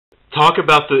talk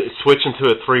about the switching to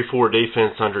a 3-4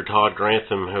 defense under Todd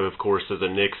Grantham, who, of course, is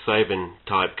a Nick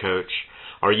Saban-type coach.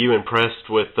 Are you impressed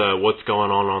with what's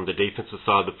going on the defensive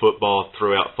side of the football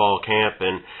throughout fall camp?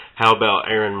 And how about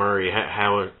Aaron Murray?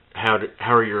 How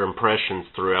are your impressions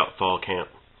throughout fall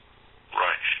camp?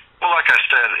 Right. Well, like I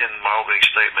said in my opening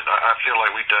statement, I feel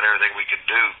like we've done everything we can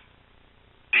do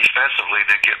defensively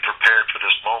to get prepared for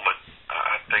this moment.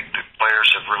 I think the players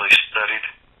have really studied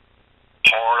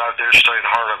hard. They're studying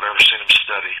harder than I've ever seen them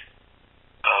study.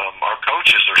 Our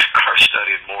coaches are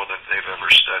studying more than they've ever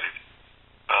studied.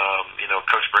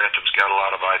 Coach Brantham's got a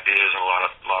lot of ideas and a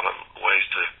lot of ways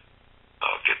to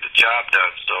get the job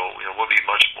done. So we'll be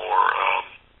much more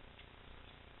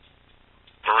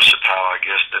versatile, I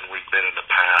guess, than we've been in the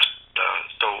past.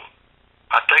 So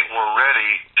I think we're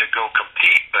ready to go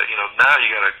compete. But now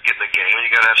you got to get in the game and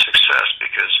you got to have success,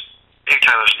 because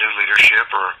anytime there's new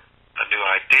leadership or a new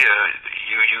idea,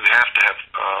 you have to have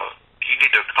you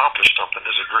need to accomplish something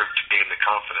as a group to gain the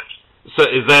confidence. So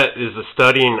is the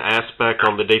studying aspect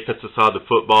on the defensive side of the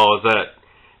football, is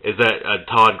that a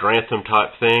Todd Grantham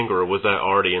type thing, or was that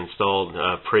already installed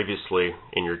previously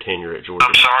in your tenure at Georgia?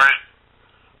 I'm sorry?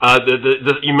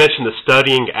 You mentioned the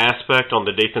studying aspect on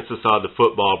the defensive side of the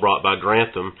football brought by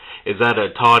Grantham. Is that a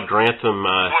Todd Grantham?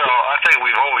 Well, I think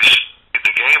we've always did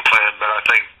the game plan, but I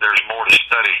think there's more to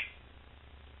study.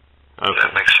 Okay. Does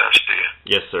that make sense to you?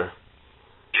 Yes, sir.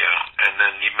 Yeah, and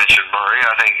then you mentioned Murray.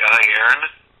 I think Aaron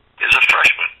is a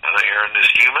freshman. I think Aaron is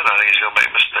human. I think he's going to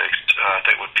make mistakes. I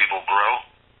think when people grow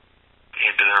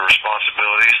into their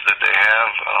responsibilities that they have,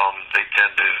 they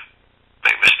tend to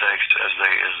make mistakes as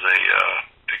they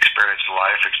experience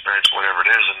life, experience whatever it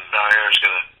is. And now Aaron's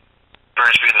going to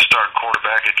experience being the starting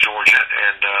quarterback at Georgia,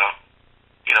 and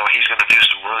he's going to do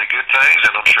some really good things,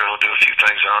 and I'm sure he'll do a few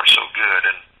things that aren't so good.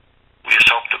 And we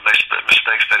just hope that the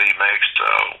mistakes that he makes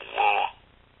will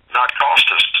not cost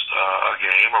us a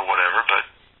game or whatever. But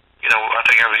I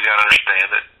think everybody's got to understand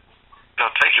that it's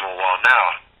going to take him a while. Now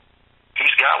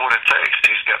he's got what it takes.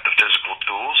 He's got the physical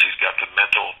tools. He's got the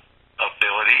mental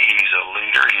ability. He's a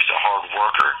leader. He's a hard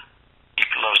worker. He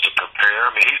loves to prepare.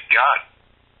 I mean, he's got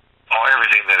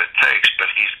everything that it